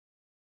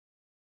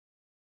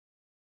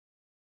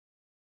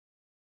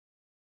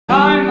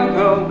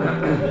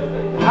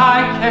ago,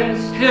 I can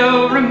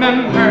still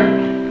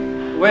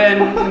remember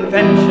when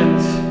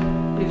conventions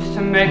used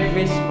to make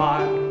me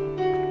smile.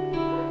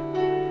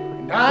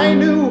 And I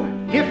knew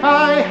if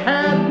I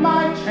had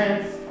my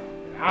chance,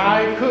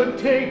 I could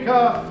take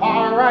a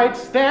far-right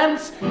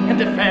stance and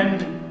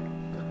defend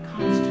the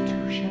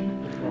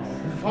Constitution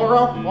for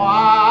a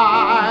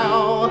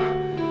while.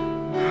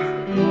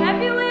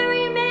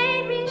 February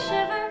made me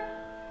shiver,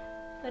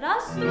 but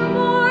us through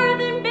more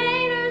than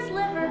Boehner's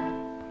liver.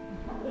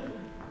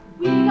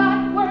 We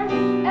got worse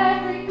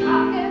every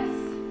caucus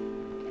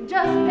and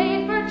just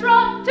paid for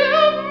Trump to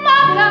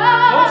mock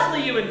us.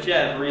 Mostly you and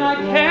Jeb, really. I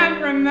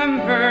can't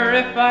remember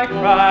if I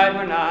cried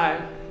when I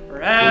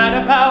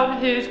read about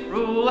his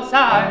cruel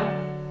aside.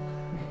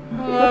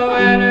 Oh,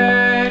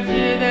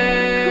 energy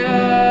they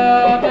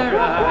love to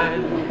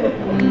ride.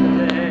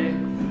 Today,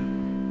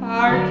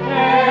 our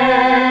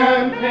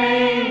campaigns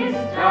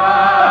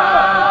die.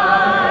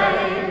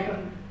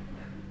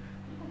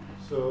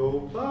 So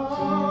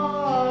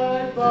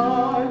bye-bye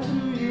to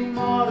you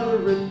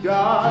moderate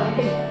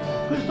guys.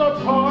 Pushed our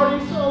party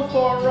so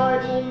far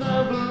right we'll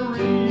never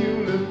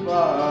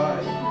reunify.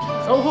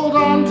 So hold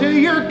on to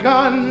your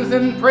guns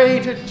and pray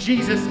to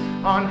Jesus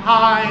on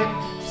high,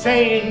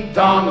 saying,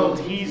 Donald,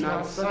 he's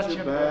not such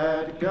a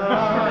bad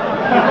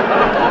guy.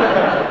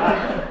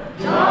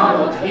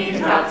 Donald, he's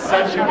not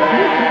such a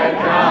bad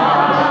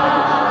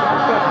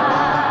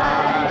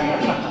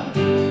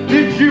guy.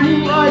 Did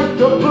you write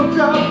the book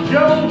of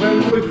Job,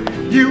 and would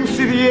you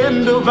see the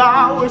end of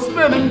our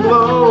spinning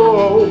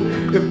blow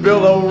if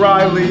Bill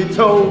O'Reilly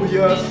told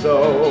you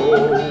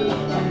so?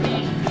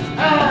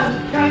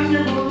 And can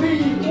you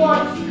believe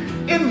what's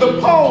in the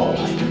polls?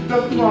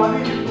 The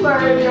money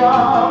play a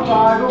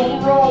vital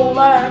role,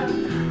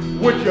 and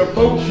with your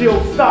vote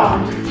she'll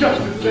stop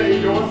just to say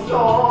your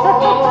soul.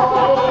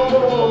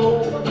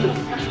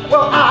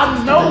 Well,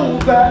 I know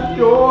that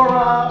you're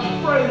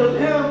afraid of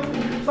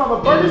him. Saw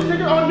the birdie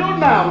sticker on your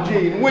now,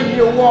 Gene, when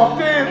you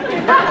walked in.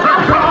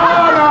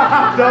 Gonna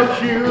have to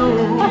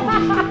choose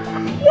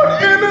what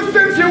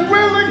innocence you're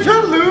willing to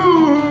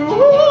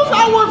lose.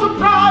 I was a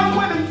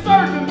prize-winning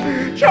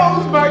surgeon,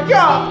 chose my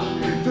God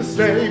to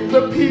save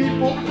the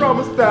people from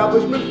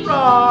establishment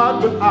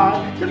fraud. But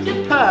I couldn't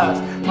get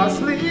past my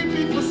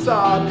sleepy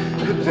facade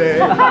the day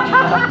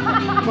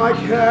my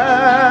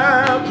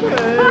campaign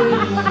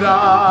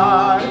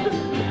died.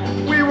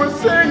 We were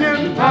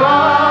singing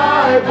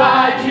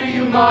bye-bye to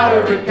you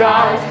moderate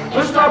guys.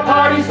 Pushed our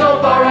party so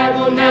far right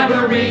we'll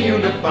never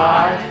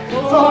reunify.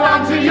 So hold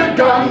on to your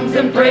guns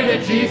and pray to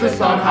Jesus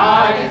on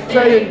high,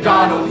 saying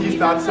Donald, he's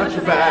not such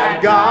a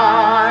bad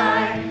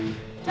guy.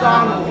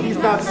 Donald, he's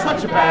not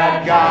such a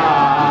bad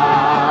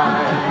guy.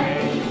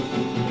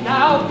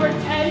 Now for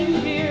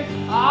 10 years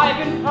I've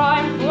been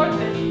primed for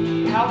this,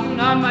 counting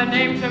on my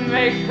name to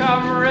make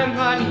a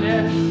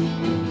reminisce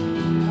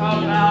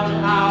about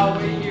how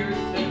we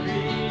used to be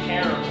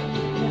terrible.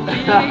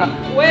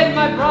 When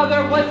my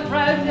brother was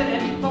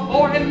president,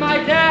 before him my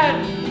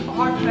dad.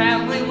 Our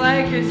family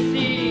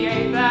legacy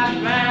ain't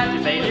that bad.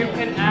 You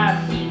can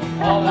ask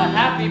all the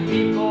happy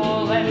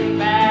people in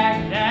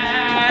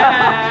Baghdad.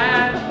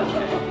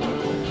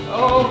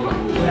 Oh,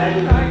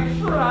 when I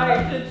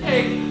tried to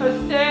take a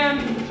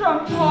stand,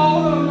 Trump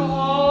told them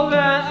all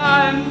that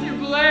I'm too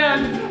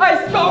bland. I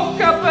spoke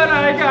up and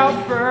I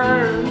got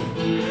burned.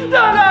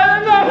 Not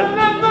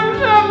enough my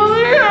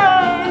family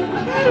earned.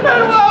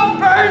 And while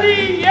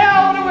Bernie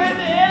yelled with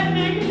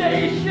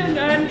indignation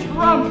and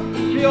Trump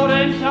peeled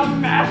into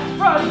mass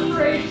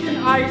frustration,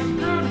 I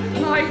screwed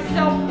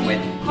myself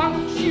with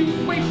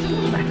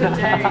punctuation the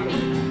day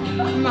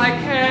my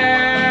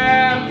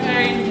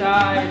campaign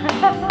died.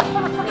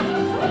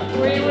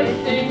 We were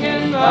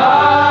singing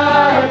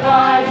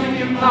bye-bye to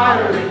you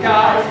moderate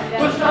guys.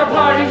 Pushed our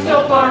party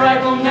so far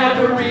right we'll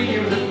never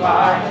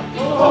reunify.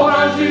 Hold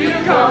on to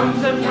your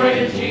guns and pray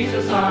to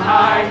Jesus on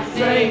high,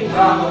 saying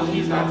Donald,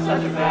 he's not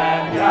such a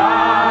bad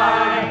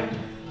guy.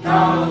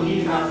 Donald,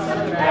 he's not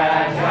such a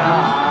bad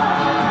guy.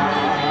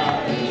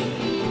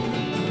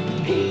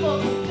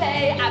 People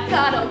say I've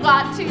got a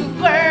lot to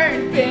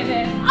learn. Been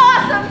an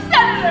awesome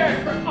senator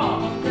for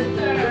almost a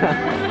term.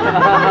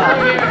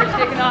 We're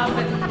taking off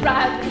and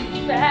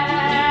rising fast.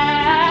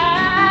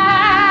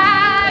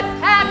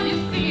 Have you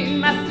seen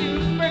my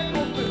super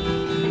cool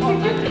boots? Or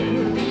my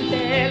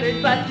tailored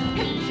but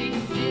pitchy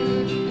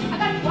suit? I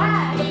got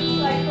swag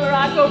like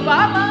Barack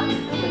Obama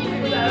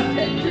without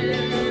Ted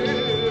Cruz.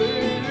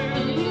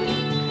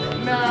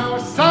 Now,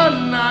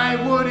 son, I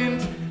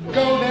wouldn't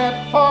go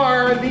that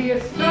far. The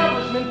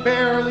establishment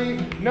barely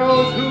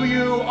knows who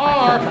you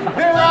are.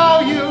 They're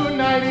all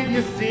united,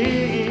 you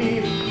see,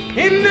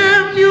 in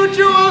their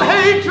mutual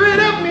hatred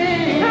of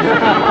me.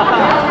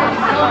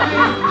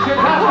 Something should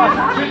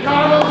happen to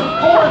Donald, of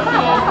course.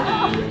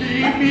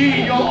 Believe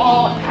me, you'll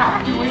all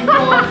have to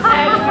endorse.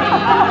 And we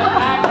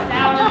back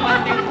down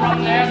one thing from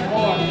their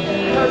course.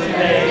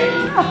 Today,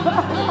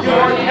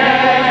 your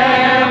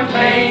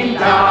campaign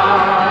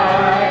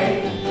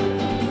died.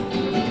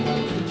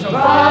 So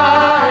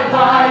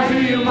bye-bye to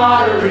you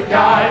moderate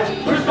guys.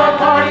 Pushed our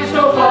party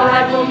so far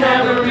right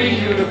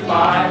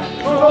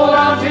hold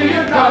on to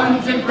your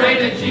guns and pray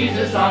to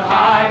Jesus on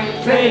high,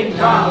 saying,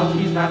 Donald,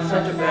 he's not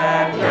such a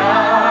bad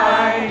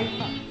guy.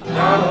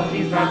 Donald,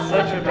 he's not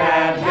such a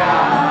bad guy.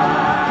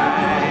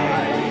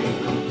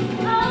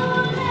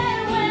 Oh,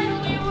 then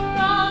when we were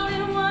all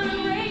in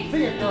one race,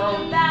 Sing it, girl.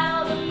 the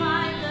battle to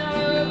find the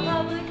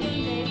Republican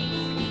base,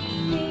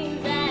 seems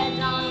that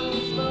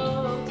Donald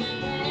spoke to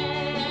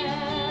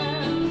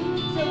them.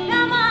 So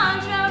come on,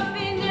 Trump,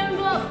 be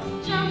nimble,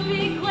 Trump,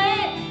 be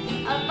quick.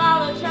 I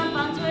follow Trump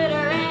on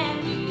Twitter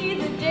and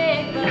he's a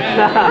dick, but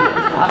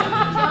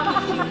Trump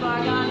is too far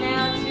gone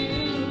now to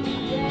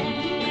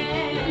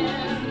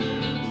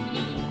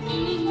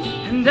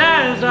And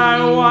as I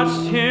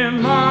watched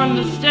him on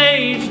the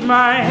stage,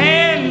 my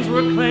hands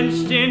were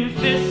clenched in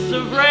fists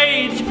of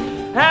rage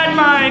at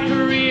my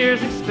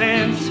career's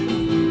expense.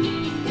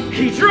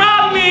 He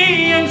dropped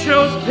me and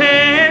chose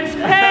pence,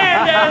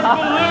 and as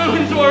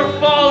balloons were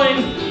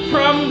falling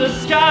from the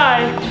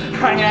sky,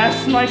 I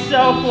asked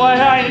myself why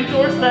I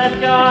endorsed that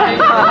guy.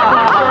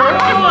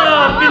 Roll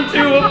up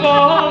into a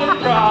ball and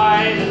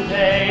cry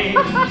today.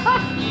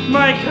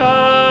 My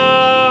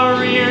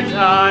career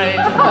died.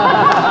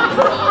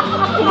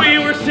 We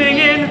were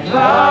singing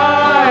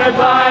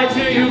bye-bye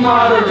to you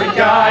moderate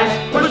guys.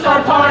 Pushed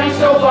our party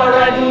so far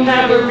right we'll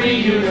never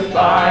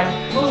reunify.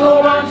 So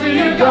hold on to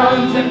your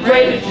guns and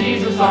pray to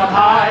Jesus on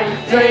high,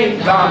 saying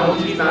Donald,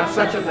 he's not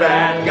such a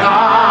bad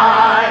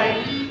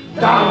guy.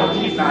 Donald,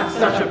 he's not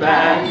such a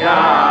bad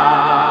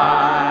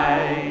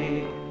guy.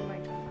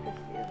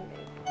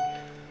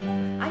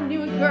 I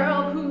knew a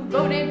girl who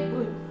voted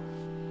blue.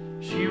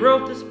 She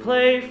wrote this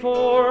play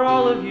for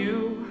all of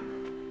you.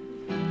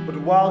 But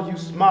while you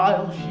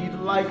smile, she'd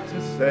like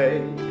to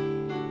say,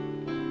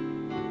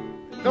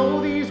 though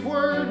these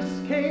words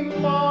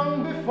came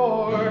long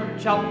before,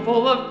 Chock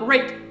full of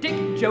great dick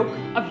joke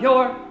of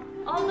yore.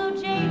 Although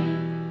jaded,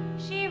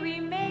 she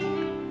remade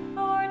it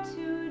for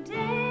today.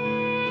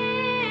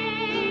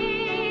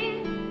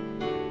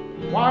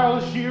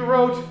 while she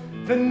wrote,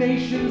 the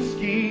nation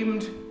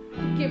schemed.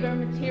 Give her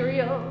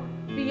material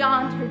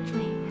beyond her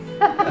dreams.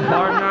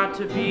 Hard not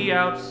to be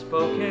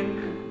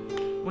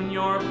outspoken when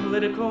your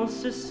political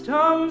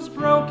system's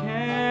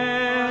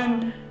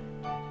broken.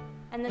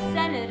 And the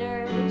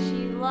senator that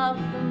she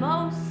loved the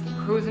most,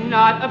 Who's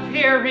not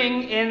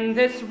appearing in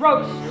this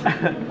roast?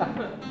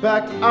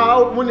 Backed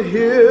out when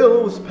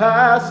Hill was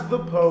past the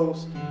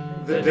post.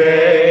 The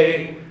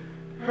day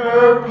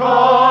her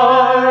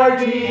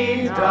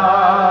party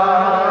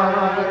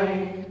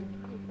died.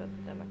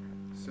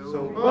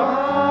 So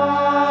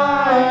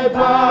bye-bye,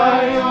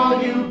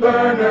 all you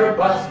burner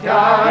bus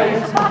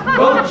guys.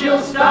 Vote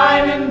Jill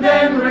Stein and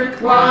then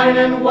recline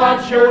and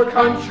watch your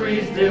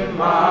country's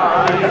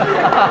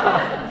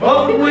demise.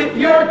 Vote with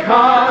your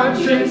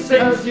conscience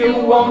since you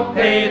won't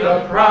pay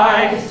the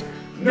price.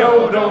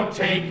 No, don't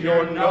take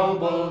your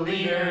noble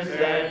leader's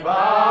advice.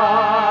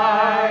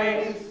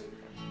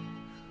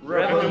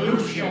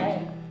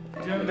 Revolution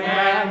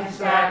demands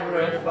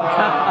sacrifice.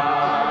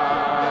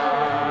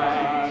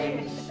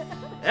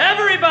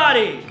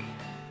 Everybody!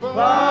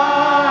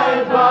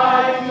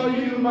 Bye-bye to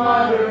you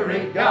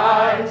moderate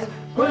guys.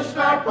 Pushed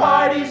our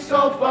party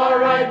so far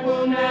right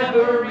we'll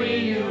never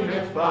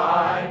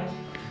reunify.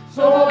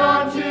 So hold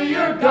on to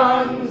your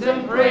guns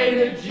and pray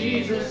to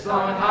Jesus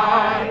on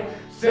high,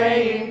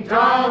 saying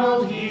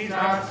Donald, he's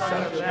not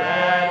such a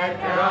bad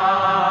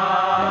guy.